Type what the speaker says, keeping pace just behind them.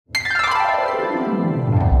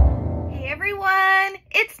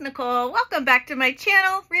it's Nicole. Welcome back to my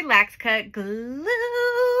channel, Relax.Cut.Glue.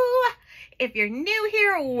 If you're new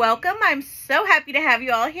here, welcome. I'm so happy to have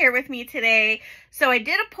you all here with me today. So I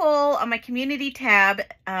did a poll on my community tab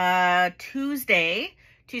Tuesday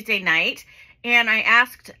night, and I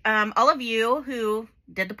asked all of you who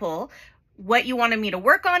did the poll what you wanted me to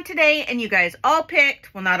work on today, and you guys all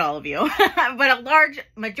picked, well, not all of you, but a large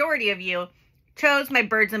majority of you chose my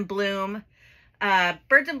Birds in Bloom's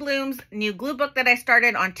new glue book that I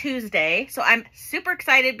started on Tuesday. So I'm super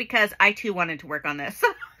excited because I too wanted to work on this.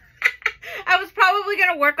 I was probably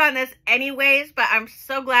going to work on this anyways, but I'm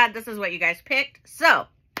so glad this is what you guys picked. So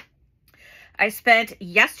I spent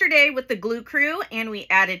yesterday with the glue crew and we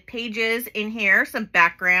added pages in here, some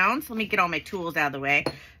backgrounds. Let me get all my tools out of the way.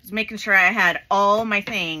 I was making sure I had all my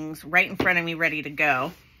things right in front of me ready to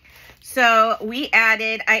go. So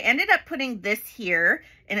I ended up putting this here,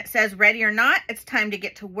 and it says, ready or not, it's time to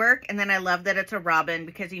get to work. And then I love that it's a robin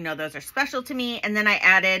because, you know, those are special to me. And then I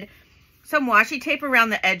added some washi tape around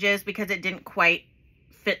the edges because it didn't quite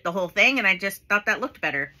fit the whole thing, and I just thought that looked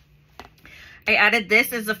better. I added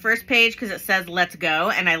this as the first page because it says, let's go,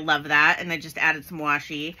 and I love that. And I just added some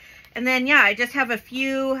washi. And then, yeah, I just have a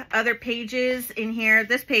few other pages in here.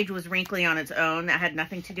 This page was wrinkly on its own. That had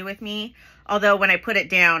nothing to do with me. Although when I put it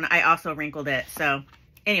down, I also wrinkled it. So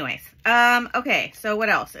anyways, okay, so what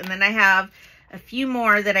else? And then I have a few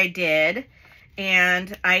more that I did,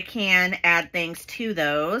 and I can add things to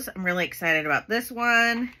those. I'm really excited about this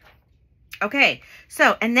one. Okay,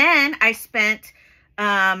 so, and then I spent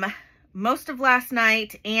most of last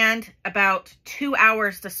night and about 2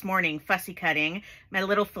 hours this morning fussy cutting. My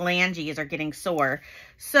little phalanges are getting sore.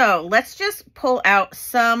 So let's just pull out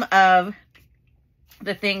some of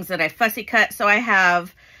the things that I fussy cut. So I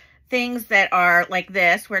have things that are like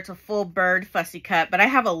this, where it's a full bird fussy cut, but I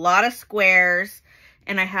have a lot of squares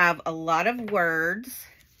and I have a lot of words.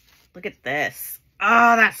 Look at this.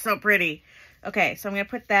 Oh, that's so pretty. Okay, so I'm going to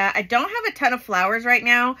put that. I don't have a ton of flowers right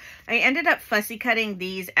now. I ended up fussy cutting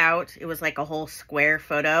these out. It was like a whole square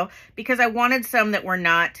photo because I wanted some that were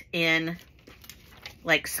not in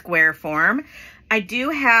like square form. I do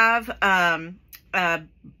have a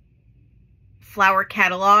flower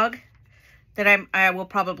catalog that I will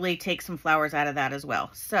probably take some flowers out of that as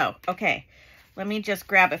well. So, okay, let me just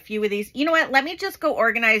grab a few of these. You know what? Let me just go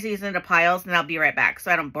organize these into piles and I'll be right back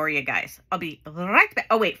so I don't bore you guys. I'll be right back.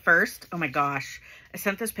 Oh, wait, first, oh my gosh. I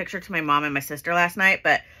sent this picture to my mom and my sister last night,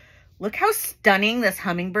 but look how stunning this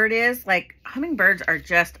hummingbird is. Like, hummingbirds are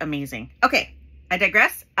just amazing. Okay, I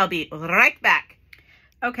digress. I'll be right back.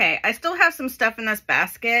 Okay, I still have some stuff in this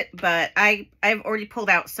basket, but I've already pulled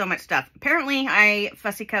out so much stuff. Apparently, I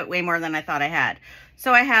fussy cut way more than I thought I had.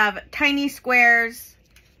 So I have tiny squares.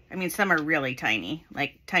 I mean, some are really tiny,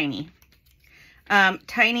 like tiny.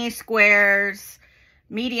 Tiny squares,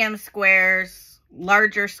 medium squares,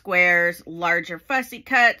 larger fussy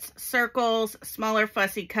cuts, circles, smaller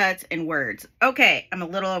fussy cuts, and words. Okay, I'm a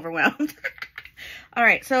little overwhelmed. All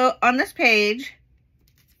right, so on this page,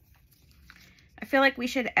 I feel like we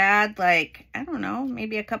should add, like, I don't know,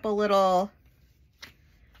 maybe a couple little,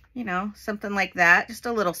 you know, something like that. Just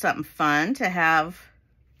a little something fun to have.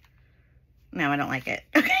 No, I don't like it.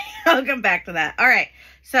 Okay, I'll come back to that. All right,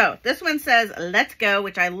 so this one says, let's go,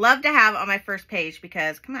 which I love to have on my first page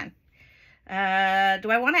because, come on. Do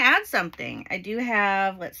I want to add something? I do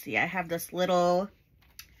have, let's see, I have this little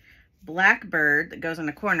black bird that goes in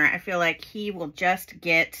the corner. I feel like he will just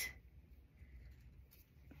get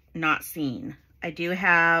not seen. I do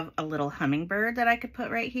have a little hummingbird that I could put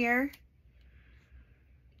right here.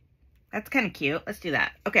 That's kind of cute. Let's do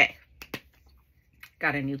that. Okay.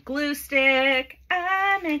 Got a new glue stick.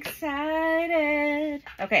 I'm excited.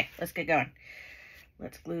 Okay, let's get going.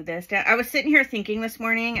 Let's glue this down. I was sitting here thinking this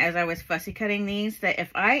morning as I was fussy cutting these that if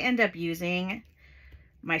I end up using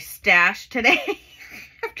my stash today,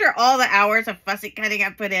 after all the hours of fussy cutting I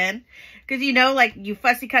put in, because you know, like you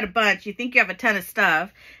fussy cut a bunch, you think you have a ton of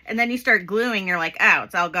stuff, and then you start gluing, you're like, oh,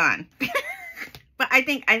 it's all gone. But I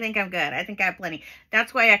think I'm good. I think I have plenty.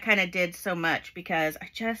 That's why I kind of did so much, because I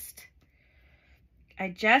just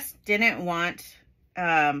didn't want,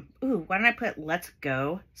 ooh, why don't I put let's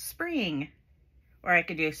go spring? Or I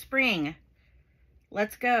could do spring,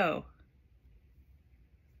 let's go.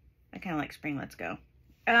 I kind of like spring, let's go.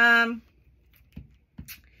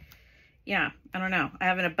 Yeah, I don't know. I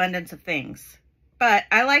have an abundance of things. But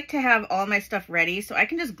I like to have all my stuff ready so I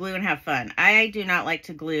can just glue and have fun. I do not like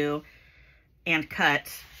to glue and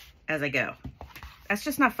cut as I go. That's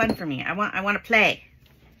just not fun for me. I want to play.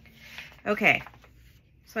 Okay.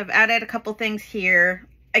 So I've added a couple things here.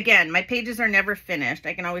 Again, my pages are never finished.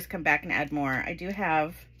 I can always come back and add more. I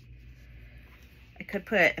I could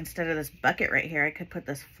put, instead of this bucket right here, I could put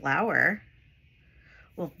this flower.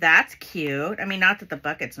 Well, that's cute. I mean, not that the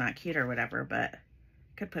bucket's not cute or whatever, but I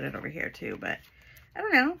could put it over here too, but I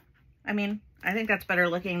don't know. I mean, I think that's better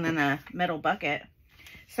looking than a metal bucket.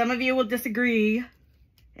 Some of you will disagree,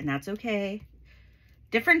 and that's okay.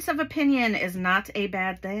 Difference of opinion is not a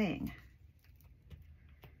bad thing.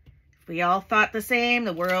 If we all thought the same,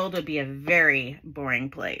 the world would be a very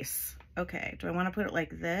boring place. Okay, do I want to put it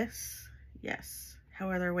like this? Yes. How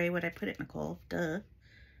other way would I put it, Nicole? Duh.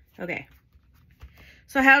 Okay.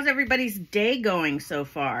 So how's everybody's day going so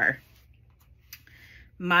far?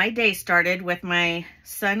 My day started with my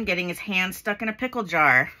son getting his hand stuck in a pickle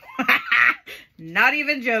jar. Not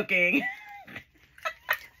even joking.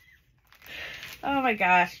 Oh my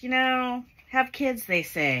gosh, you know, have kids, they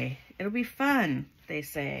say. It'll be fun, they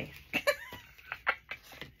say.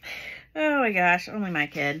 Oh my gosh, only my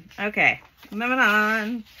kid. Okay, moving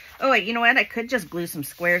on. Oh wait, you know what? I could just glue some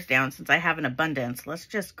squares down since I have an abundance. Let's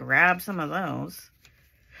just grab some of those.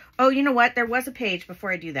 Oh, you know what? There was a page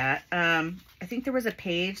before I do that. I think there was a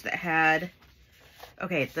page that had,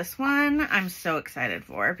 okay, this one I'm so excited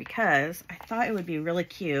for because I thought it would be really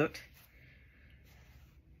cute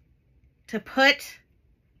to put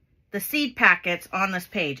the seed packets on this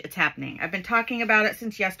page. It's happening. I've been talking about it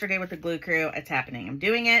since yesterday with the glue crew. It's happening. I'm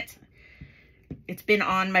doing it. It's been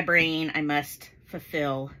on my brain. I must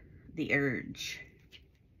fulfill the urge.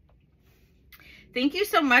 Thank you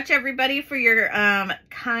so much, everybody, for your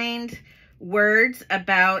kind words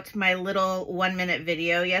about my little 1-minute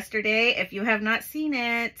video yesterday. If you have not seen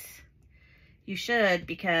it, you should,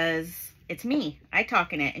 because it's me. I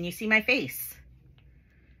talk in it, and you see my face.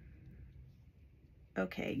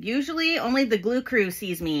 Okay, usually only the glue crew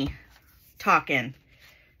sees me talking,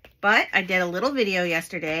 but I did a little video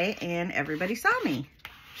yesterday, and everybody saw me.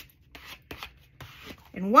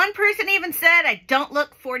 And one person even said I don't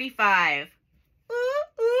look 45.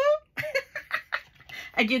 Ooh, ooh.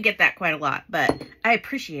 I do get that quite a lot, but I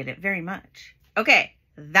appreciate it very much. Okay,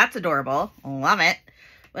 that's adorable. Love it.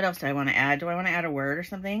 What else do I want to add? Do I want to add a word or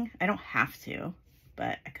something? I don't have to,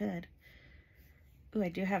 but I could. Ooh, I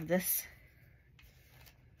do have this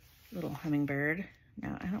little hummingbird.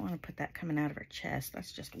 No, I don't want to put that coming out of her chest.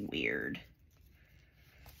 That's just weird.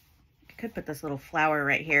 I could put this little flower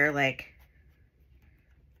right here, like,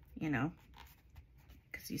 you know,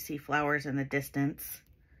 because you see flowers in the distance.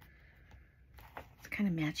 It's kind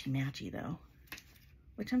of matchy-matchy, though,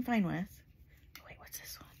 which I'm fine with. Oh, wait, what's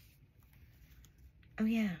this one? Oh,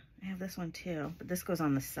 yeah, I have this one, too, but this goes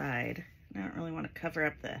on the side. I don't really want to cover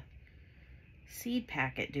up the seed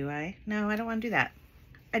packet, do I? No, I don't want to do that.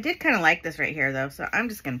 I did kind of like this right here, though, so I'm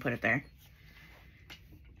just going to put it there.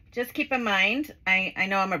 Just keep in mind, I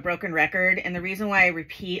know I'm a broken record, and the reason why I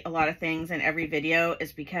repeat a lot of things in every video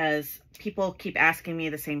is because people keep asking me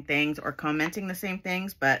the same things or commenting the same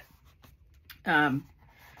things, but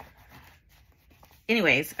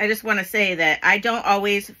anyways, I just want to say that I don't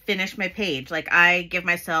always finish my page. Like, I give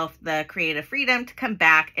myself the creative freedom to come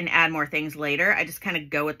back and add more things later. I just kind of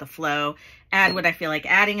go with the flow, add what I feel like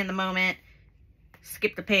adding in the moment,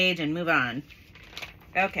 skip the page, and move on.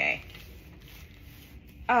 Okay.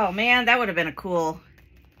 Oh, man, that would have been a cool...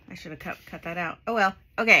 I should have cut that out. Oh, well.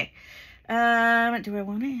 Okay. Do I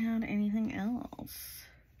want to add anything else?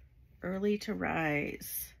 Early to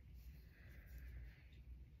rise.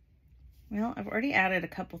 Well, I've already added a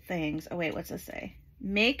couple things. Oh, wait, what's this say?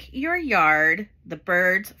 Make your yard the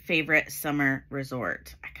bird's favorite summer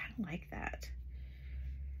resort. I kind of like that.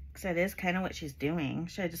 Because that is kind of what she's doing.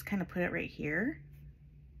 Should I just kind of put it right here?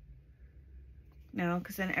 No,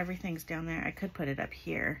 because then everything's down there. I could put it up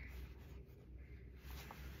here.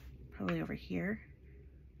 Probably over here.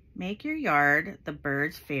 Make your yard the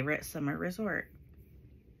bird's favorite summer resort.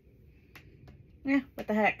 Yeah, what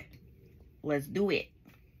the heck? Let's do it.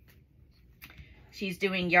 She's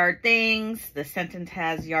doing yard things. The sentence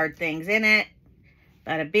has yard things in it.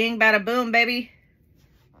 Bada bing, bada boom, baby.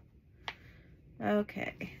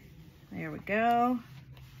 Okay. There we go.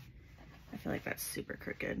 I feel like that's super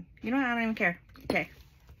crooked. You know what? I don't even care. Okay.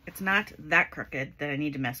 It's not that crooked that I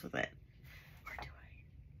need to mess with it. Or do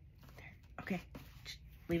I? There. Okay. Just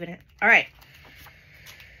leave it in. All right.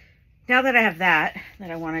 Now that I have that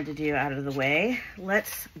I wanted to do out of the way,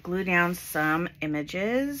 let's glue down some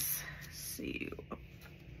images. Let's see.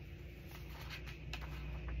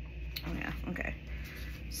 Oh, yeah. Okay.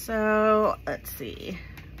 So, let's see.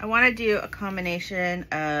 I want to do a combination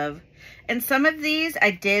of... And some of these I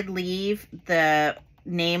did leave the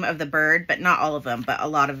name of the bird, but not all of them, but a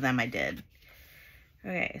lot of them I did.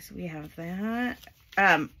 Okay, so we have that.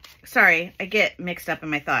 sorry, I get mixed up in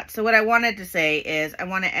my thoughts. So what I wanted to say is I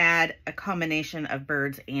want to add a combination of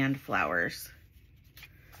birds and flowers.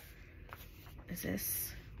 Is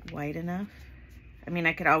this white enough? I mean,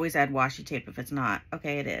 I could always add washi tape if it's not.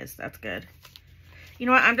 Okay, it is. That's good. You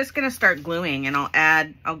know what? I'm just going to start gluing and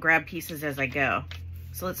I'll grab pieces as I go.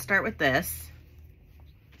 So let's start with this.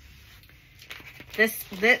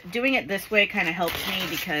 Doing it this way kind of helps me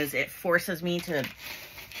because it forces me to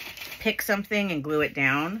pick something and glue it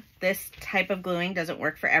down. This type of gluing doesn't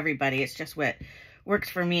work for everybody. It's just what works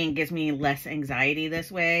for me and gives me less anxiety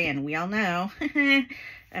this way. And we all know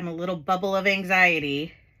I'm a little bubble of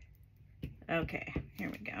anxiety. Okay,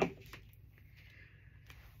 here we go.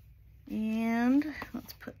 And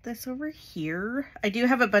let's put this over here. I do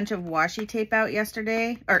have a bunch of washi tape out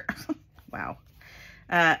yesterday. Or, wow.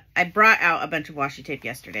 I brought out a bunch of washi tape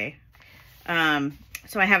yesterday.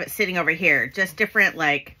 So I have it sitting over here. Just different,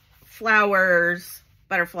 like, flowers,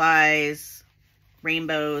 butterflies,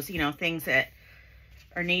 rainbows, you know, things that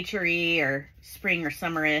are nature-y or spring or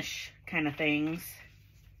summer-ish kind of things.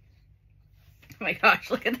 Oh my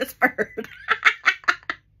gosh, look at this bird.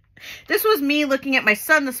 This was me looking at my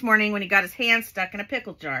son this morning when he got his hand stuck in a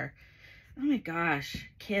pickle jar. Oh my gosh,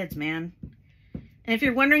 kids, man. And if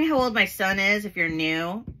you're wondering how old my son is, if you're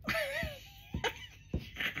new,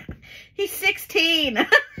 he's 16.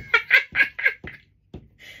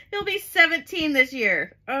 He'll be 17 this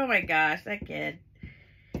year. Oh my gosh, that kid.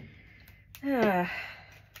 I'm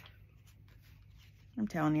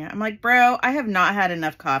telling you. I'm like, bro, I have not had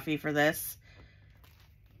enough coffee for this.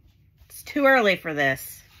 It's too early for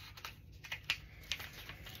this.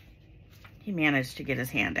 He managed to get his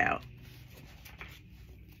hand out.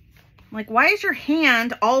 I'm like, why is your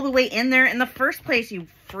hand all the way in there in the first place, you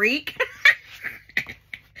freak?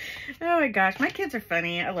 Oh my gosh, my kids are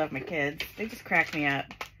funny. I love my kids. They just crack me up.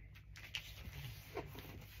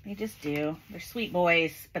 They just do. They're sweet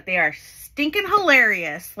boys, but they are stinking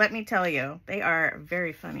hilarious. Let me tell you, they are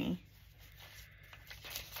very funny.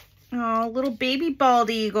 Oh, little baby bald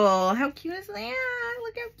eagle. How cute is that?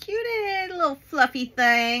 Look how cute it is. Little fluffy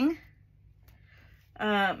thing.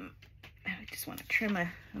 I just want to trim a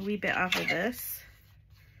wee bit off of this.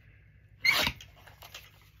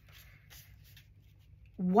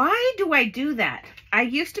 Why do I do that? I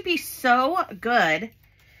used to be so good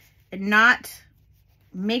at not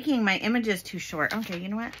making my images too short. Okay, you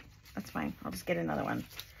know what? That's fine. I'll just get another one.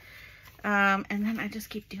 And then I just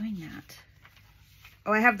keep doing that.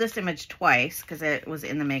 Oh, I have this image twice because it was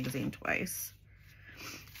in the magazine twice.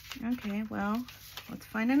 Okay, well, let's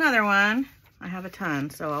find another one. I have a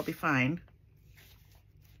ton, so I'll be fine.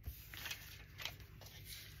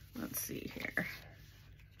 Let's see here.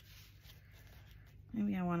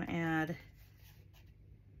 Maybe I want to add...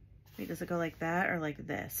 Wait, does it go like that or like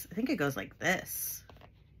this? I think it goes like this.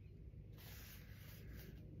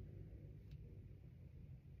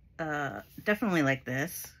 Definitely like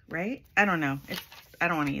this, right? I don't know. I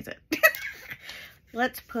don't want to use it.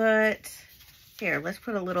 Let's put... Here, let's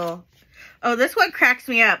put a little... Oh, this one cracks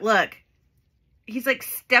me up. Look. He's like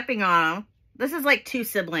stepping on him. This is like two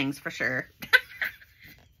siblings for sure.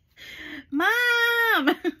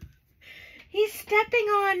 Mom! He's stepping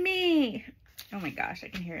on me. Oh my gosh, I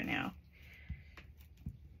can hear it now.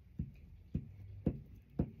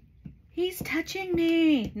 He's touching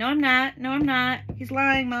me. No, I'm not. No, I'm not. He's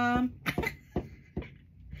lying, Mom.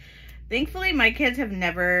 Thankfully, my kids have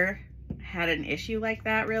never had an issue like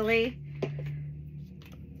that, really.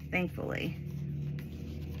 Thankfully.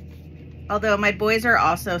 Although my boys are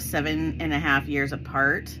also 7.5 years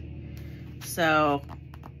apart. So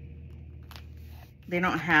they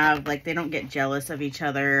don't have, like, they don't get jealous of each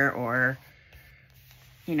other or,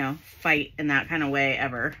 you know, fight in that kind of way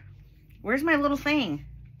ever. Where's my little thing?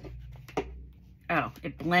 Oh,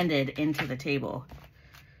 it blended into the table.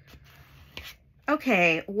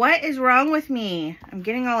 Okay, what is wrong with me? I'm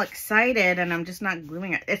getting all excited and I'm just not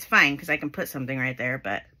gluing it. It's fine because I can put something right there,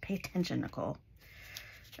 but pay attention, Nicole.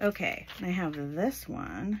 Okay, I have this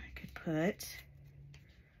one I could put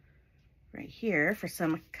right here for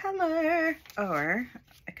some color, or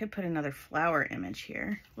I could put another flower image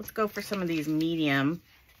here. Let's go for some of these medium.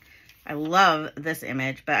 I love this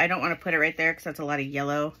image, but I don't want to put it right there because that's a lot of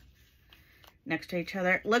yellow next to each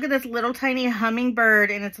other. Look at this little tiny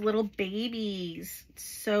hummingbird and its little babies. It's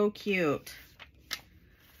so cute.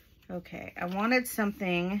 Okay, I wanted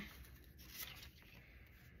something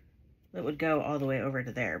that would go all the way over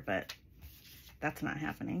to there, but that's not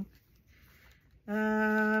happening.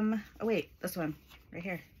 Oh wait, this one right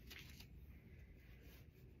here.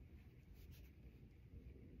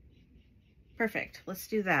 Perfect. Let's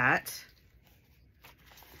do that.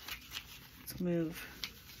 let's move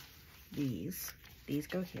these. These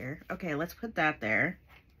go here. Okay, let's put that there.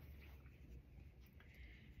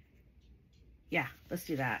 Yeah, let's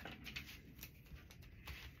do that.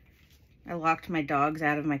 I locked my dogs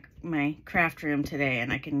out of my craft room today,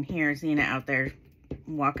 and I can hear Xena out there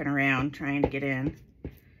walking around trying to get in.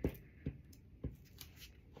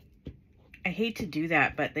 I hate to do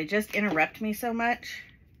that, but they just interrupt me so much,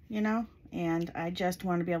 you know, and I just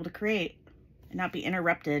want to be able to create and not be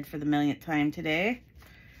interrupted for the millionth time today.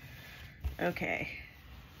 Okay,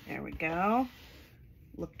 there we go.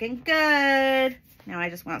 Looking good. Now I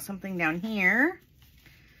just want something down here.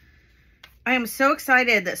 I am so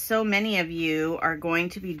excited that so many of you are going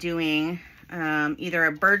to be doing either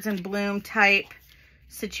a birds in bloom type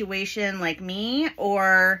situation like me,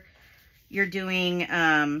 or you're doing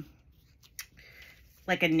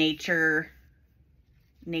like a nature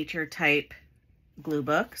type glue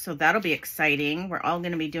book. So that'll be exciting. We're all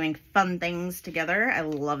going to be doing fun things together. I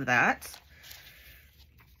love that.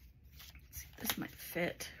 Let's see, this might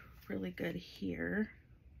fit really good here.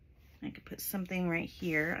 I could put something right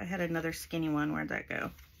here. I had another skinny one. Where'd that go?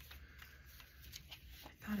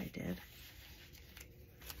 I thought I did.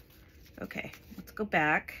 Okay, let's go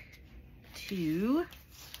back to,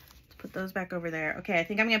 let's put those back over there. Okay, I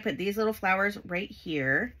think I'm gonna put these little flowers right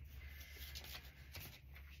here.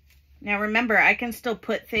 Now remember, I can still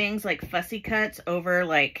put things like fussy cuts over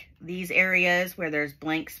like these areas where there's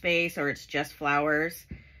blank space or it's just flowers.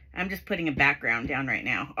 I'm just putting a background down right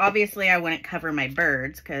now. Obviously, I wouldn't cover my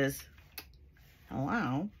birds because,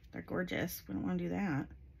 hello, they're gorgeous. We don't want to do that.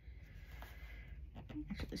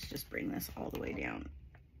 Actually, let's just bring this all the way down.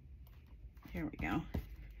 Here we go.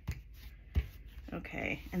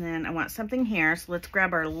 Okay, and then I want something here. So let's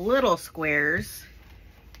grab our little squares.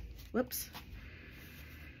 Whoops.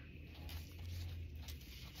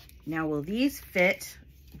 Now, will these fit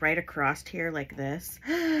right across here like this?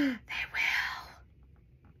 They will.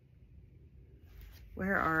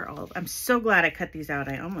 Where are all, I'm so glad I cut these out.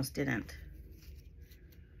 I almost didn't.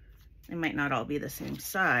 They might not all be the same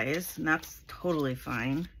size, and that's totally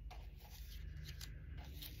fine.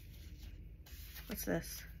 What's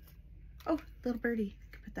this? Oh, little birdie.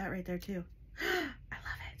 I could put that right there too. I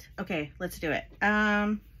love it. Okay, let's do it. Do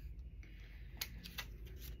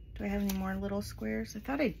I have any more little squares? I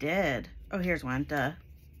thought I did. Oh, here's one. Duh.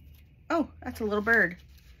 Oh, that's a little bird.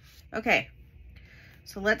 Okay,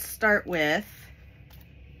 so let's start with,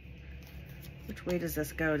 which way does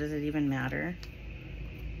this go? Does it even matter?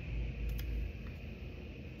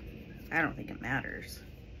 I don't think it matters.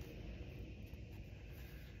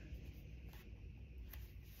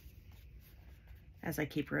 As I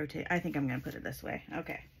keep rotating, I think I'm gonna put it this way.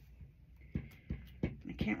 Okay.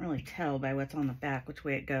 I can't really tell by what's on the back which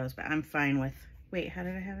way it goes, but I'm fine with, wait, how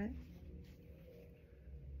did I have it?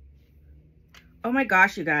 Oh my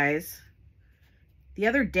gosh, you guys. The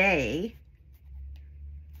other day,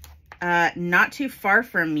 not too far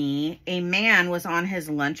from me, a man was on his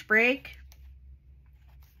lunch break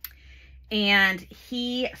and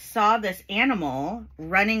he saw this animal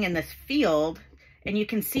running in this field, and you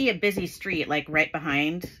can see a busy street like right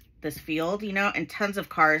behind this field, you know, and tons of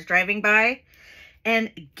cars driving by.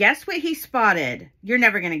 And guess what he spotted? You're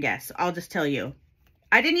never going to guess. I'll just tell you.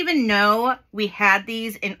 I didn't even know we had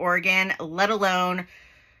these in Oregon, let alone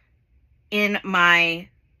in my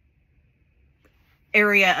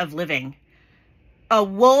area of living. A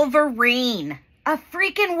Wolverine. A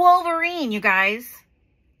freaking Wolverine, you guys.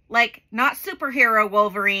 Like, not superhero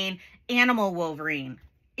Wolverine, animal Wolverine.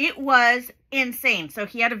 It was insane. So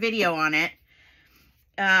he had a video on it.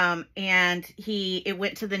 And it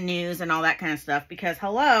went to the news and all that kind of stuff because,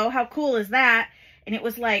 hello, how cool is that? And it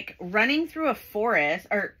was like running through a forest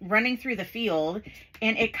or running through the field.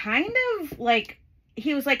 And it kind of like,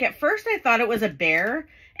 he was like, at first I thought it was a bear.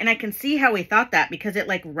 And I can see how he thought that because it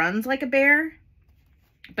like runs like a bear.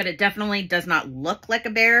 But it definitely does not look like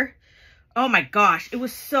a bear. Oh my gosh, it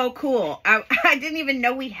was so cool. I didn't even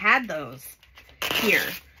know we had those here.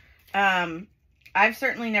 I've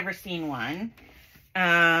certainly never seen one.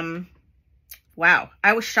 Wow,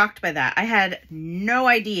 I was shocked by that. I had no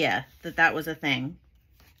idea that that was a thing.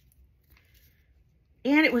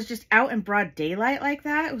 And it was just out in broad daylight like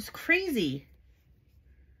that. It was crazy.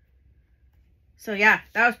 So yeah,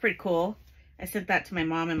 that was pretty cool. I sent that to my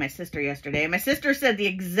mom and my sister yesterday. My sister said the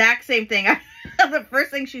exact same thing. The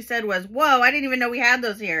first thing she said was, whoa, I didn't even know we had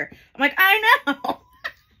those here. I'm like, I know.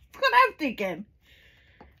 That's what I'm thinking.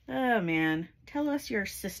 Oh, man. Tell us your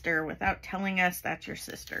sister without telling us that's your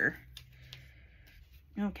sister.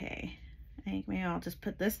 Okay. I think maybe I'll just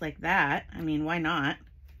put this like that. I mean, why not?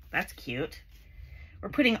 That's cute. We're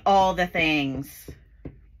putting all the things.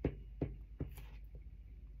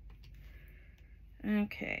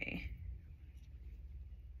 Okay.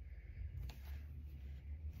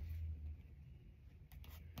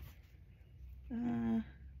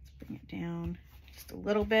 Let's bring it down just a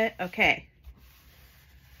little bit. Okay.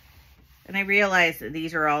 And I realize that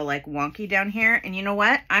these are all like wonky down here. And you know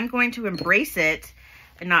what? I'm going to embrace it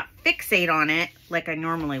and not fixate on it like I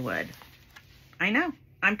normally would. I know.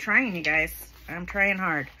 I'm trying, you guys. I'm trying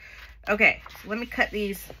hard. Okay, so let me cut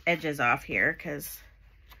these edges off here because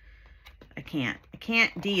I can't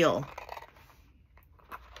deal.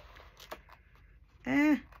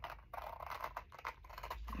 There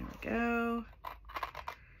we go.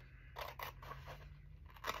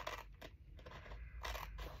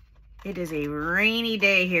 It is a rainy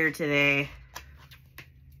day here today.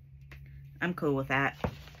 I'm cool with that.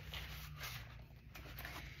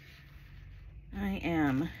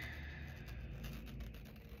 I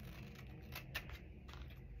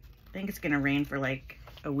think it's gonna rain for like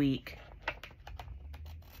a week.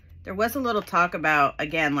 There was a little talk about,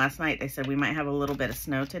 again, last night, they said we might have a little bit of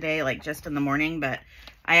snow today, like just in the morning, but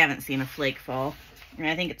I haven't seen a flake fall. And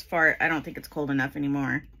I think it's I don't think it's cold enough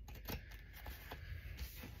anymore.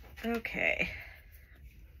 Okay.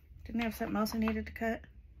 Didn't I have something else I needed to cut?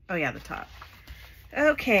 Oh yeah, the top.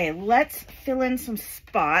 Okay, let's fill in some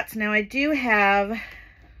spots. Now I do have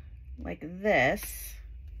like this.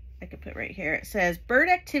 I could put right here. It says, bird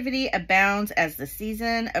activity abounds as the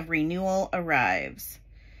season of renewal arrives.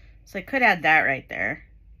 So I could add that right there.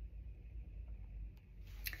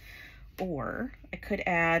 Or I could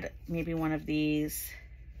add maybe one of these.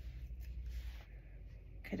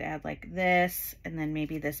 Could add like this, and then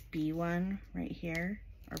maybe this B one right here,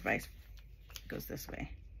 or vice, it goes this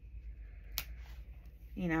way.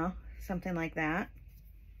 You know, something like that.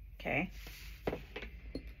 Okay.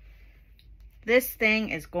 This thing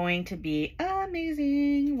is going to be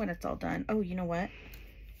amazing when it's all done. Oh, you know what?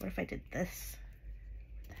 What if I did this?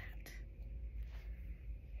 That.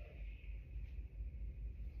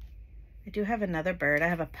 I do have another bird. I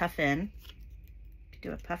have a puffin. Could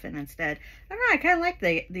do a puffin instead. I don't know. I kind of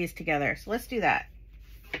like these together. So let's do that.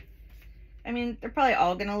 I mean, they're probably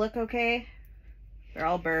all going to look okay. They're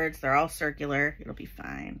all birds. They're all circular. It'll be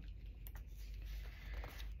fine.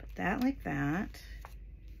 Put that like that.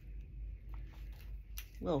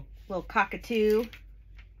 Little cockatoo.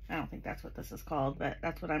 I don't think that's what this is called, but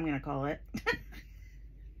that's what I'm going to call it.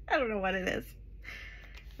 I don't know what it is.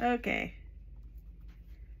 Okay.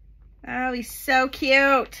 Oh, he's so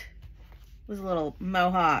cute. With a little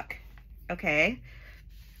mohawk. Okay.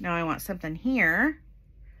 Now I want something here.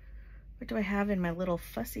 What do I have in my little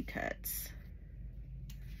fussy cuts?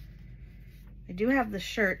 I do have the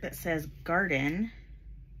shirt that says garden.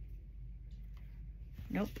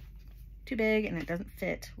 Nope. Too big and it doesn't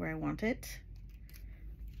fit where I want it.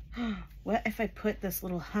 What if I put this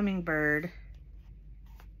little hummingbird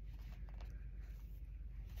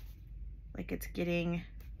like it's getting,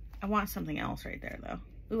 I want something else right there though.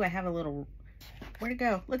 Ooh, I have a little, where'd it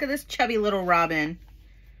go? Look at this chubby little robin.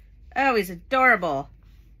 Oh, he's adorable.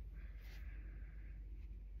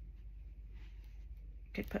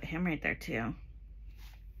 Could put him right there too.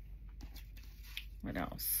 What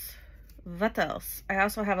else? What else? I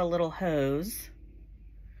also have a little hose.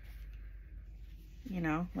 You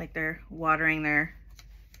know, like they're watering their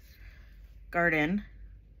garden.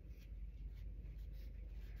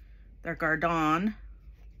 Their garden.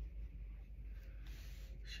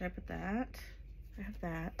 Should I put that? I have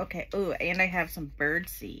that. Okay. Ooh, and I have some bird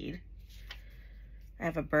seed. I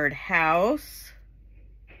have a bird house.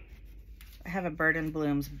 I have a Bird in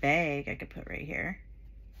Bloom's bag I could put right here.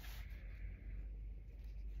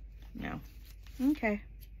 No. Okay.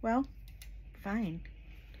 Well, fine.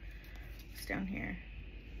 What's down here?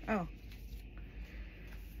 Oh.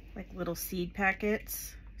 Like little seed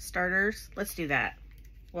packets. Starters. Let's do that.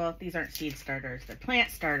 Well, these aren't seed starters. They're plant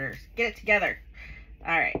starters. Get it together.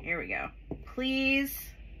 All right. Here we go. Please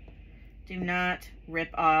do not rip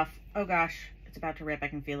off. Oh, gosh. It's about to rip. I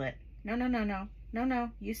can feel it. No, no, no, no. No, no.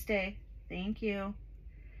 You stay. Thank you.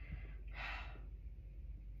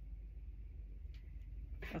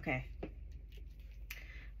 Okay.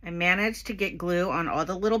 I managed to get glue on all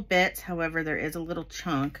the little bits. However, there is a little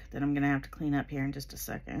chunk that I'm going to have to clean up here in just a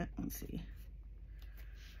second. Let's see.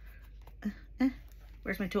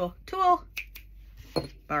 Where's my tool? Tool!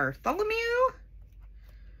 Bartholomew!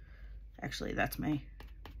 Actually, that's my...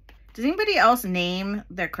 Does anybody else name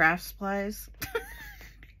their craft supplies?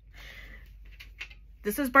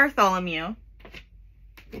 This is Bartholomew.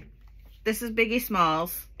 This is Biggie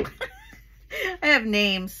Smalls. I have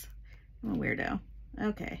names. I'm a weirdo.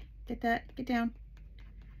 Okay. Get that. Get down.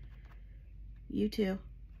 You too.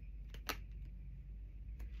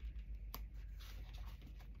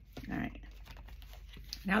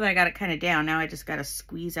 Now that I got it kind of down, now I just got to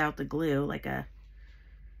squeeze out the glue like a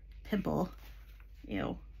pimple.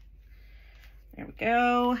 Ew. There we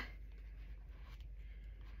go.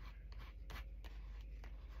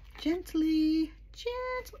 Gently,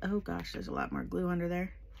 gently. Oh gosh, there's a lot more glue under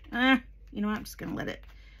there. You know what? I'm just gonna let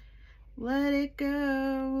it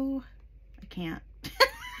go. I can't.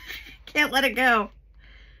 Can't let it go.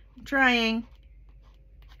 I'm trying.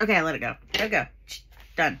 Okay, I let it go. Let it go.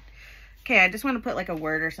 Done. Okay, I just want to put like a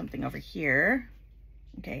word or something over here.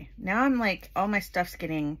 Okay, now I'm like, all my stuff's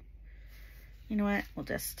getting, you know what? We'll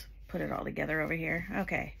just put it all together over here.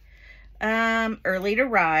 Okay. Early to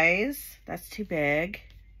rise. That's too big.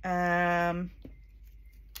 Bird.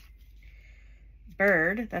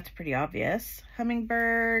 That's pretty obvious.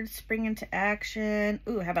 Hummingbird. Spring into action.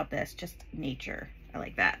 Ooh, how about this? Just nature. I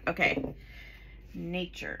like that. Okay.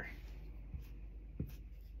 Nature.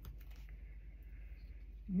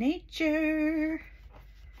 Nature.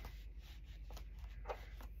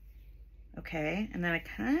 Okay, and then I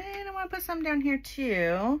kind of want to put some down here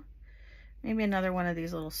too. Maybe another one of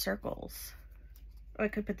these little circles. Oh, I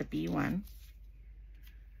could put the bee one.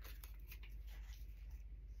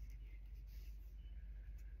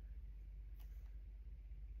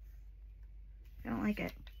 I don't like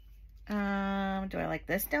it. Do I like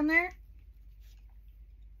this down there?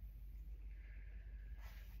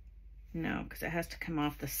 No, because it has to come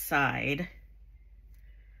off the side.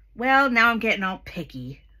 Well, now I'm getting all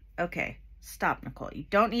picky. Okay, stop, Nicole. You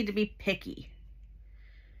don't need to be picky.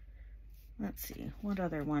 Let's see. What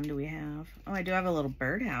other one do we have? Oh, I do have a little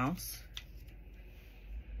birdhouse.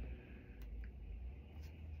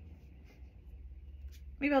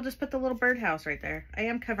 Maybe I'll just put the little birdhouse right there. I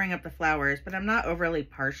am covering up the flowers, but I'm not overly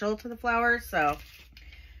partial to the flowers, so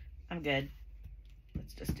I'm good.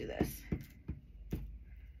 Let's just do this.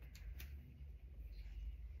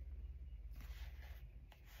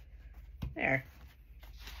 There.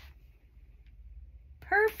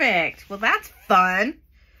 Perfect. Well, that's fun.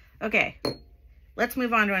 Okay, let's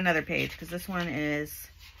move on to another page because this one is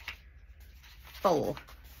full.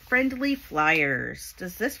 Friendly flyers.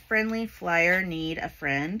 Does this friendly flyer need a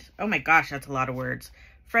friend? Oh my gosh, that's a lot of words.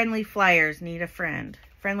 Friendly flyers need a friend.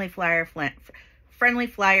 Friendly flyer, friendly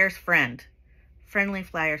flyers friend. Friendly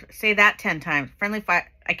flyers. Say that 10 times. Friendly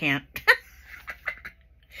fire. I can't.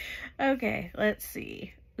 Okay, let's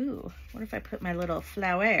see. Ooh, what if I put my little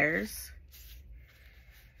flowers?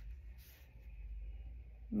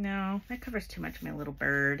 No, that covers too much of my little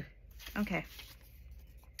bird. Okay.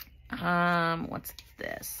 What's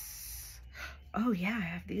this? Oh yeah, I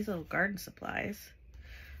have these little garden supplies.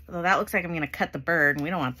 Although that looks like I'm gonna cut the bird, and we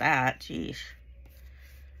don't want that. Jeez.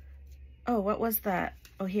 Oh, what was that?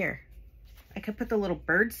 Oh, here. I could put the little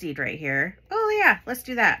bird seed right here. Oh yeah, let's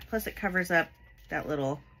do that. Plus it covers up that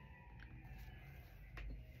little...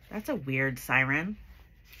 That's a weird siren.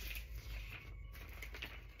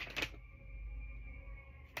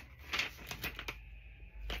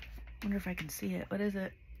 Wonder if I can see it. What is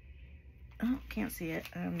it? Oh, can't see it.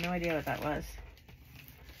 I have no idea what that was.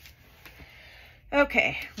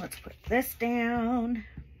 Okay, let's put this down.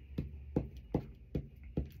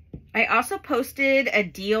 I also posted a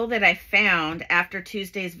deal that I found after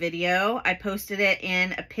Tuesday's video. I posted it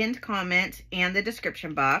in a pinned comment and the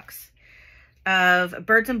description box. Of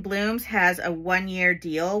Birds and Blooms has a 1-year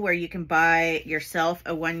deal where you can buy yourself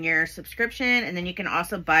a 1-year subscription, and then you can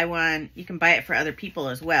also buy one. You can buy it for other people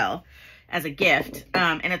as well as a gift.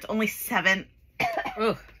 And it's only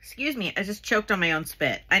oh, excuse me. I just choked on my own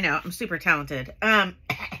spit. I know, I'm super talented. $7.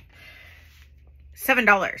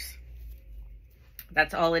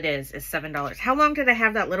 That's all it is $7. How long did I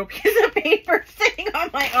have that little piece of paper sitting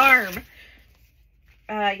on my arm?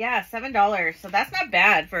 Yeah, $7. So that's not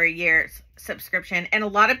bad for a year's subscription. And a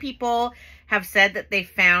lot of people have said that they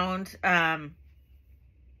found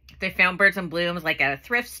Birds and Blooms like at a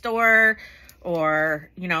thrift store or,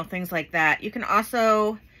 you know, things like that. You can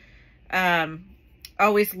also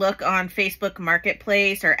always look on Facebook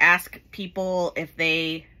Marketplace or ask people if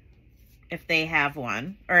they have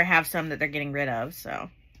one or have some that they're getting rid of. So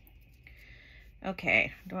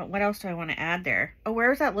okay, what else do I want to add there? Oh,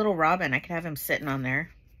 where's that little robin? I could have him sitting on there.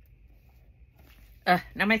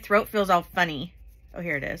 Now my throat feels all funny. Oh,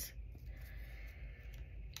 here it is.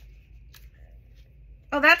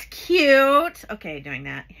 Oh, that's cute. Okay, doing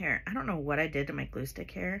that. Here, I don't know what I did to my glue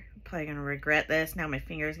stick here. I'm probably going to regret this. Now my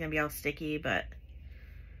finger is going to be all sticky, but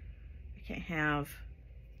I can't have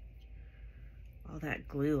all that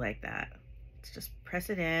glue like that. Let's just press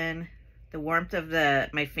it in. The warmth of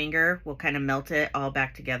my finger will kind of melt it all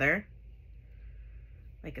back together.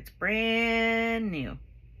 Like it's brand new.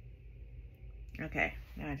 Okay,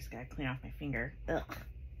 now I just gotta clean off my finger. Ugh.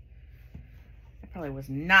 That probably was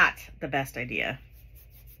not the best idea.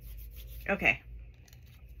 Okay.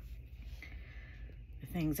 The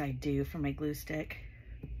things I do for my glue stick.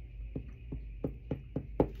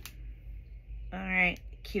 All right,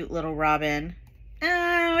 cute little robin.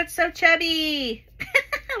 Oh, it's so chubby.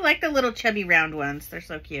 I like the little chubby round ones. They're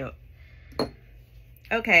so cute.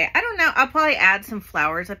 Okay, I don't know. I'll probably add some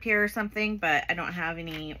flowers up here or something, but I don't have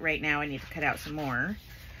any right now. I need to cut out some more.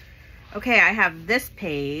 Okay, I have this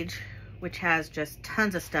page, which has just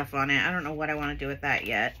tons of stuff on it. I don't know what I want to do with that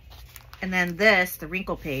yet. And then this, the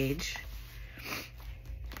wrinkle page,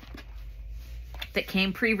 that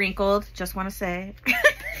came pre-wrinkled, just want to say.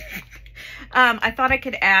 I thought I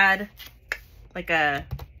could add like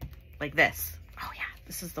this. Oh yeah,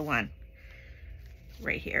 this is the one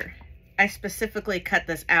right here. I specifically cut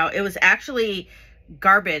this out. It was actually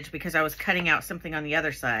garbage because I was cutting out something on the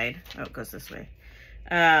other side. Oh, it goes this way.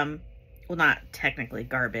 Well, not technically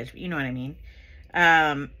garbage, but you know what I mean.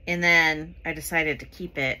 And then I decided to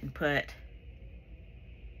keep it and put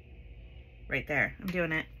right there. I'm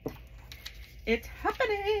doing it. It's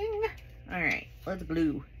happening. All right, let's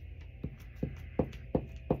glue.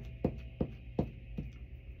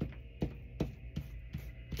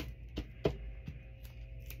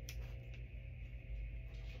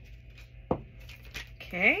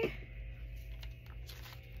 Okay.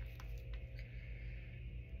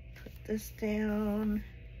 Put this down.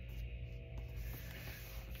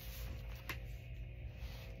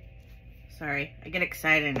 Sorry, I get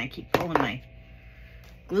excited and I keep pulling my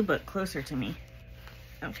glue book closer to me.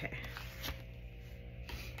 Okay.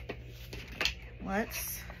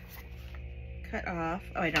 Let's cut off.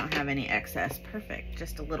 Oh, I don't have any excess. Perfect.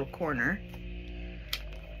 Just a little corner.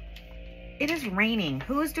 It is raining.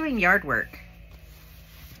 Who is doing yard work?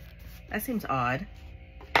 That seems odd.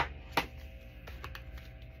 That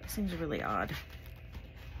seems really odd.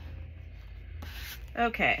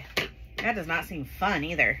 Okay. That does not seem fun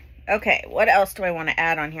either. Okay, what else do I want to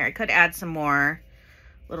add on here? I could add some more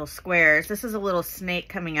little squares. This is a little snake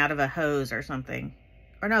coming out of a hose or something.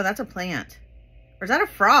 Or no, that's a plant. Or is that a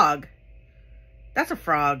frog? That's a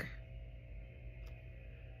frog.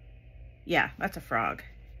 Yeah, that's a frog.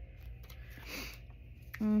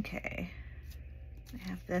 Okay. I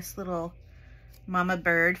have this little mama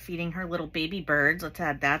bird feeding her little baby birds. Let's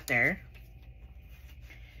add that there.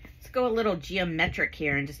 Let's go a little geometric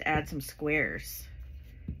here and just add some squares.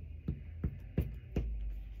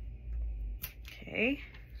 Okay.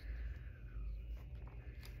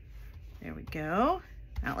 There we go.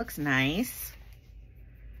 That looks nice.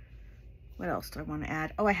 What else do I want to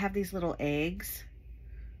add? Oh, I have these little eggs.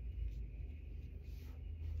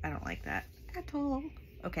 I don't like that at all.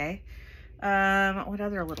 Okay. What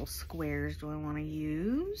other little squares do I want to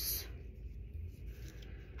use?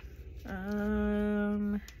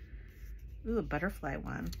 Ooh, a butterfly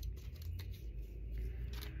one.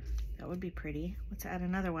 That would be pretty. Let's add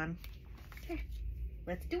another one. Okay,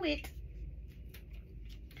 let's do it.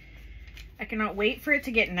 I cannot wait for it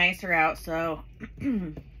to get nicer out so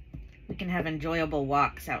we can have enjoyable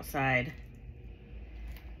walks outside.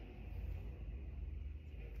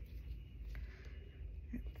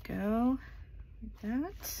 There we go. Like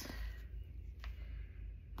that.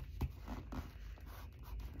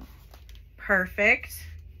 Perfect.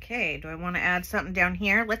 Okay, do I want to add something down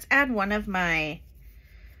here? Let's add one of my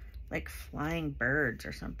like flying birds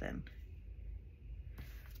or something.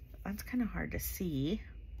 That's kind of hard to see.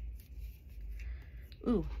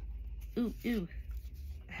 Ooh, ooh, ooh.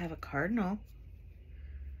 I have a cardinal.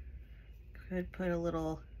 Could put a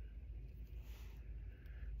little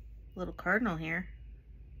cardinal here.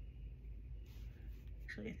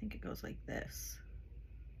 Actually, I think it goes like this.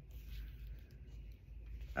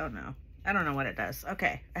 Oh no, I don't know what it does.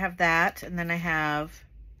 Okay, I have that, and then I have,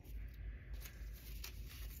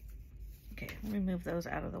 okay, let me move those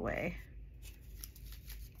out of the way.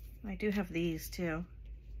 I do have these too.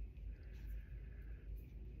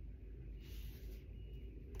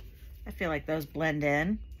 I feel like those blend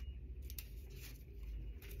in.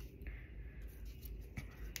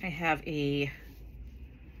 I have a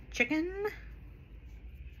chicken.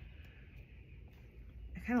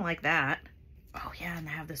 I kind of like that. Oh yeah, and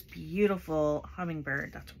I have this beautiful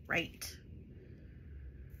hummingbird. That's right.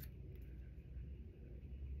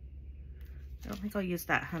 I don't think I'll use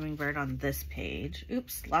that hummingbird on this page.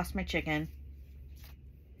 Oops, lost my chicken.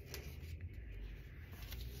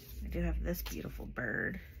 I do have this beautiful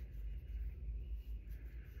bird.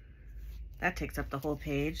 That takes up the whole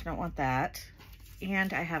page. Don't want that.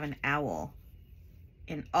 And I have an owl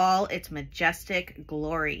in all its majestic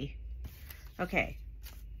glory. Okay,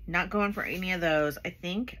 not going for any of those. I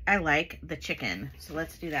think I like the chicken, so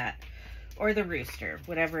let's do that. or the rooster,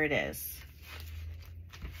 whatever it is.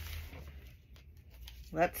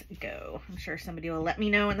 Let's go. I'm sure somebody will let me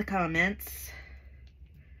know in the comments.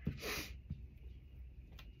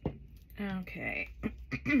 Okay.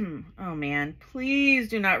 Oh man, please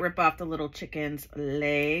do not rip off the little chicken's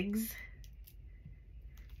legs.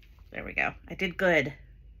 There we go. I did good.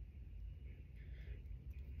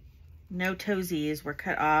 No toesies were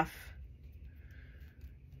cut off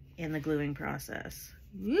in the gluing process.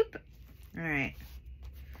 Whoop. All right.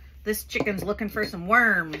 This chicken's looking for some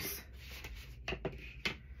worms.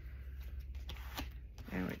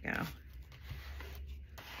 There we go.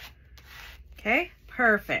 Okay,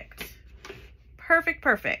 perfect. Perfect,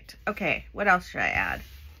 perfect. Okay, what else should I add?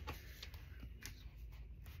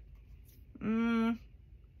 Too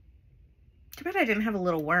bad I didn't have a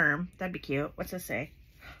little worm. That'd be cute. What's this say?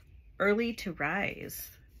 Early to rise.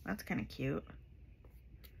 That's kind of cute.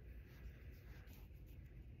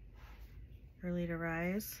 Early to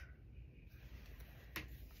rise. Do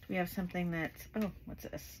we have something that's, oh, what's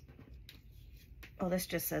this? Oh, this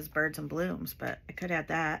just says birds and blooms, but I could add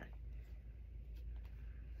that.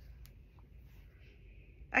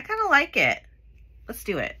 I kind of like it. Let's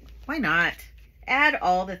do it. Why not? Add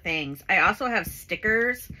all the things. I also have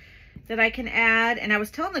stickers that I can add. And I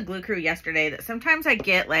was telling the glue crew yesterday that sometimes I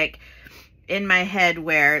get like in my head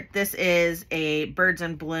where this is a birds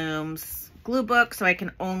and blooms glue book, so I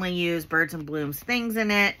can only use birds and blooms things in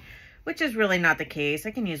it, which is really not the case.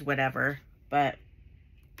 I can use whatever, but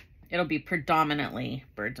it'll be predominantly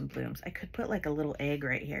birds and blooms. I could put like a little egg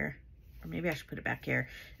right here. Or maybe I should put it back here.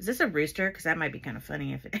 Is this a rooster? Because that might be kind of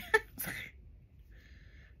funny if it...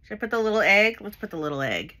 Should I put the little egg? Let's put the little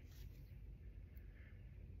egg.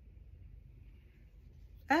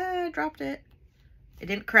 I dropped it. It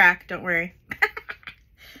didn't crack, don't worry.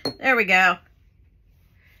 There we go.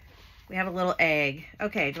 We have a little egg.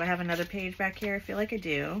 Okay, do I have another page back here? I feel like I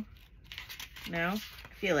do. No?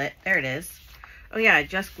 I feel it. There it is. Oh yeah, I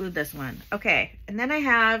just glued this one. Okay, and then I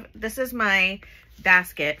have, this is my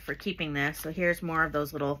basket for keeping this. So here's more of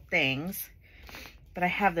those little things. But I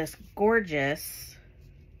have this gorgeous,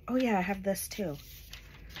 oh yeah, I have this too.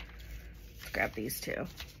 Let's grab these two.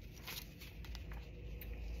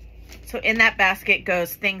 So in that basket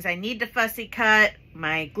goes things I need to fussy cut,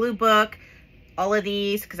 my glue book, all of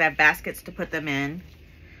these, because I have baskets to put them in.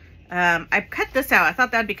 I cut this out. I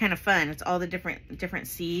thought that'd be kind of fun. It's all the different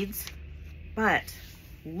seeds. But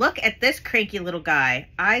look at this cranky little guy.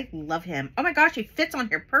 I love him. Oh my gosh, he fits on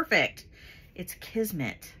here perfect. It's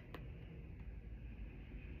Kismet.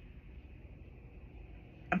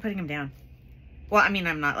 I'm putting him down. Well, I mean,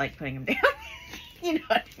 I'm not like putting him down. You know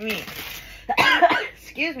what I mean.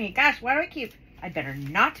 Excuse me. Gosh, why do I keep... I better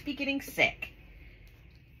not be getting sick.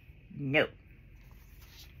 No.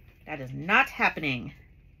 That is not happening.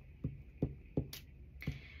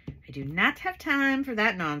 I do not have time for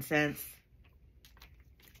that nonsense.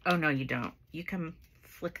 Oh, no, you don't. You come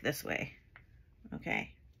flick this way.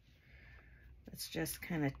 Okay. Let's just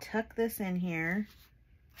kind of tuck this in here.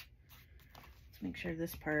 Let's make sure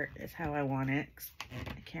this part is how I want it.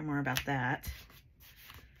 I care more about that.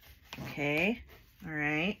 Okay. All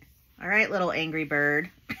right. All right, little angry bird.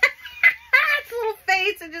 Its little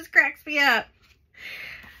face, it just cracks me up.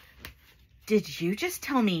 Did you just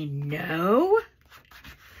tell me no?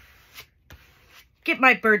 Get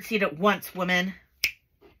my bird seed at once, woman.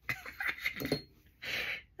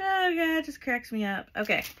 Oh God, it just cracks me up.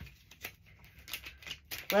 Okay.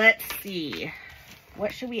 Let's see.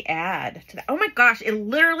 What should we add to that? Oh my gosh, it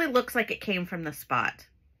literally looks like it came from the spot.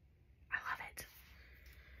 I love it.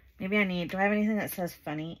 Maybe I need, do I have anything that says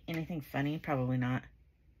funny? Anything funny? Probably not.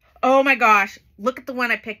 Oh my gosh, look at the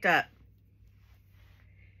one I picked up.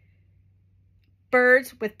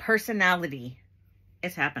 Birds with personality.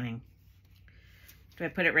 It's happening. Do I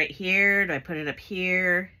put it right here? Do I put it up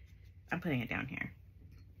here? I'm putting it down here.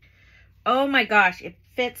 Oh my gosh, it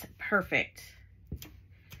fits perfect.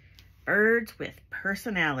 Birds with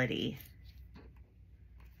personality.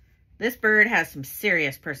 This bird has some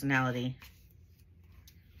serious personality.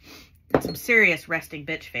 Some serious resting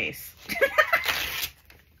bitch face.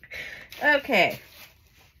 Okay.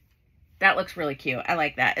 That looks really cute. I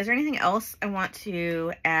like that. Is there anything else I want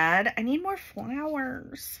to add? I need more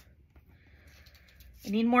flowers. I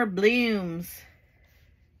need more blooms.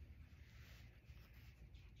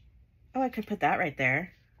 Oh, I could put that right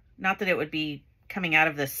there. Not that it would be coming out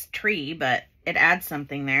of this tree, but it adds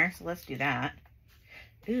something there. So let's do that.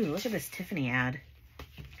 Ooh, look at this Tiffany ad.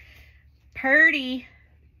 Purdy.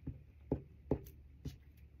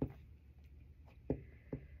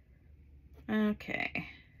 Okay.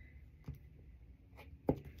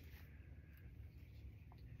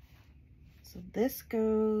 So this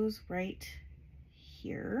goes right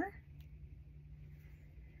here.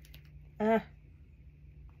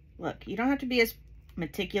 Look, you don't have to be as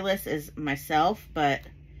meticulous as myself, but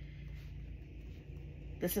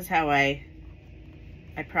this is how I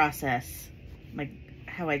process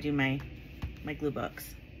how I do my glue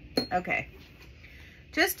books. Okay.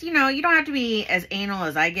 Just, you know, you don't have to be as anal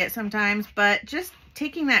as I get sometimes, but just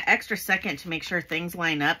taking that extra second to make sure things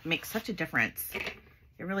line up makes such a difference.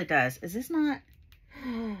 It really does. Is this not?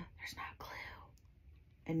 There's not glue.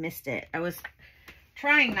 I missed it. I was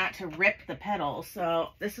trying not to rip the petals, so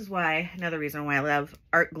this is why, another reason why I love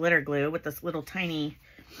art glitter glue with this little tiny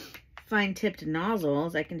fine tipped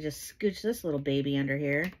nozzles. I can just scooch this little baby under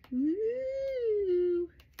here. Woo.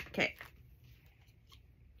 Okay.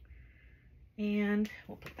 And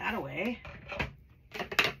we'll put that away.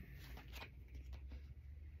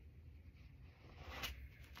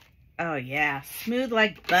 Oh yeah, smooth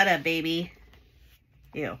like butter, baby.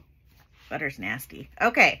 Ew, butter's nasty.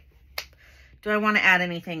 Okay, do I want to add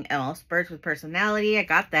anything else? Birds with personality, I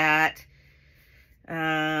got that.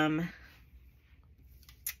 I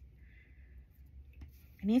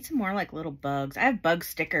need some more like little bugs. I have bug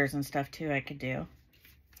stickers and stuff too I could do.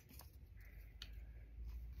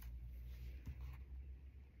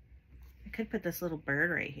 I could put this little bird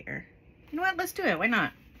right here. You know what, let's do it, why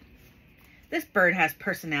not? This bird has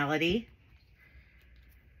personality.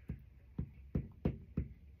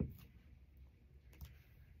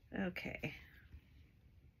 Okay.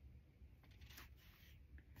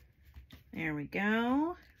 There we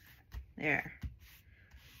go. There.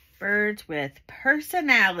 Birds with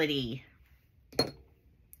personality.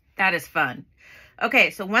 That is fun.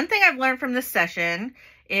 Okay, so one thing I've learned from this session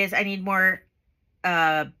is I need more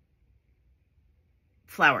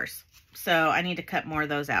flowers. So I need to cut more of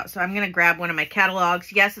those out. So I'm going to grab one of my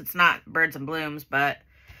catalogs. Yes, it's not Birds and Blooms, but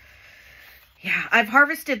yeah, I've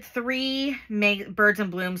harvested 3 Birds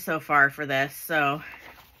and Blooms so far for this. So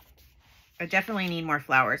I definitely need more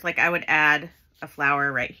flowers. Like I would add a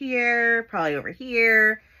flower right here, probably over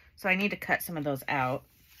here. So I need to cut some of those out.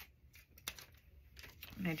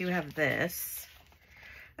 And I do have this.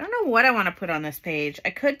 I don't know what I want to put on this page. I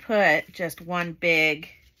could put just one big,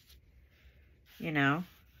 you know,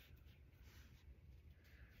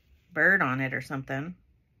 bird on it or something.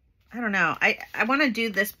 I don't know. I want to do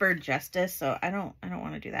this bird justice, so I don't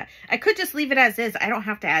want to do that. I could just leave it as is. I don't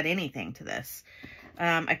have to add anything to this.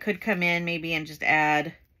 I could come in maybe and just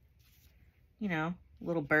add, you know, a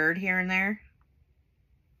little bird here and there.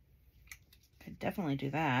 Could definitely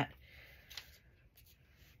do that.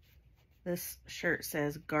 This shirt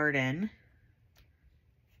says garden.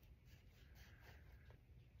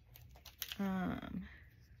 Oh,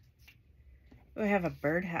 I have a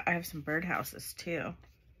bird house. I have some bird houses too.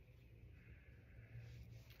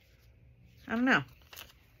 I don't know.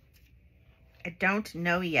 I don't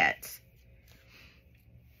know yet.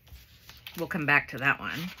 We'll come back to that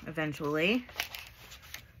one eventually.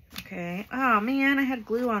 Okay. Oh man, I had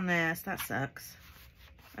glue on this. That sucks.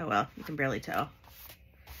 Oh well, you can barely tell.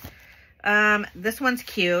 This one's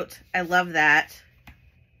cute. I love that.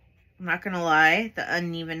 I'm not gonna lie, the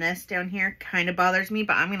unevenness down here kind of bothers me,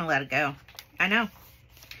 but I'm gonna let it go. I know.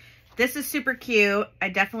 This is super cute. I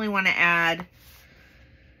definitely want to add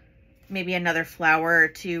maybe another flower or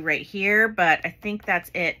 2 right here, but I think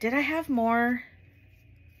that's it. Did I have more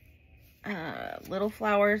little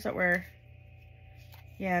flowers that were...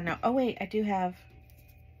 Yeah, no. Oh, wait, I do have...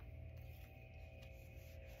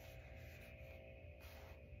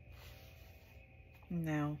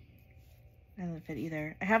 No, that doesn't fit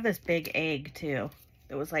either. I have this big egg, too.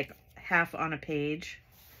 That was like half on a page.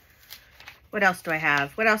 What else do I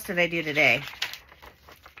have? What else did I do today?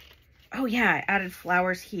 Oh yeah, I added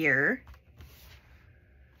flowers here.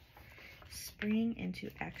 Spring into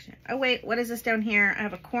action. Oh wait, what is this down here? I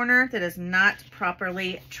have a corner that is not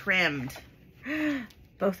properly trimmed.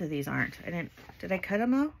 Both of these aren't. Did I cut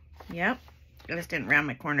them though? Yep. I just didn't round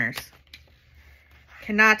my corners.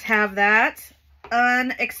 Cannot have that.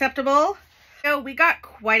 Unacceptable. So we got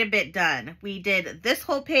quite a bit done. We did this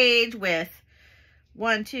whole page with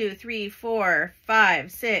 1, 2, 3, 4,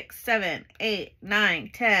 5, 6, 7, 8,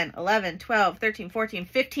 9, 10, 11, 12, 13, 14,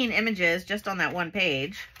 15 images just on that one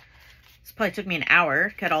page. This probably took me an hour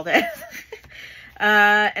to cut all this.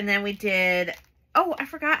 And then we did, oh, I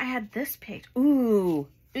forgot I had this page. Ooh,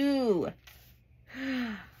 ooh.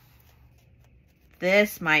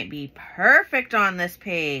 This might be perfect on this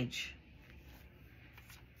page.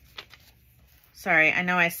 Sorry, I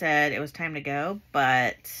know I said it was time to go,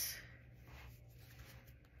 but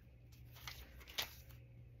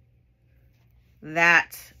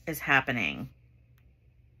that is happening.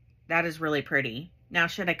 That is really pretty. Now,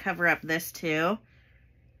 should I cover up this too?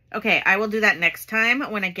 Okay, I will do that next time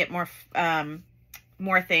when I get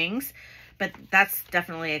more things. But that's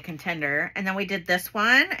definitely a contender. And then we did this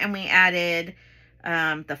one, and we added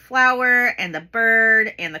the flower and the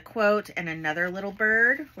bird and the quote and another little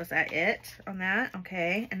bird. Was that it on that?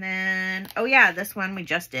 Okay. And then, oh yeah, this one we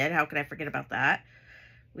just did. How could I forget about that?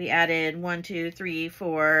 We added 1, 2, 3,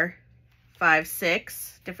 4, 5,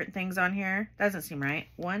 6 different things on here. That doesn't seem right.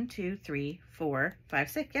 1, 2, 3, 4, 5,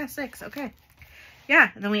 6. Yeah, 6. Okay. Yeah.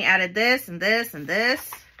 And then we added this and this and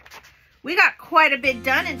this. We got quite a bit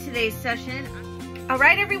done in today's session. All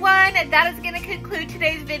right, everyone, that is going to conclude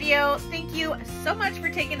today's video. Thank you so much for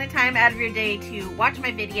taking the time out of your day to watch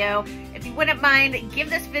my video. If you wouldn't mind, give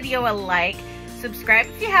this video a like. Subscribe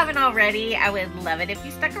if you haven't already. I would love it if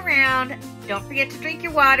you stuck around. Don't forget to drink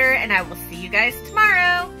your water, and I will see you guys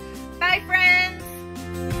tomorrow. Bye, friends.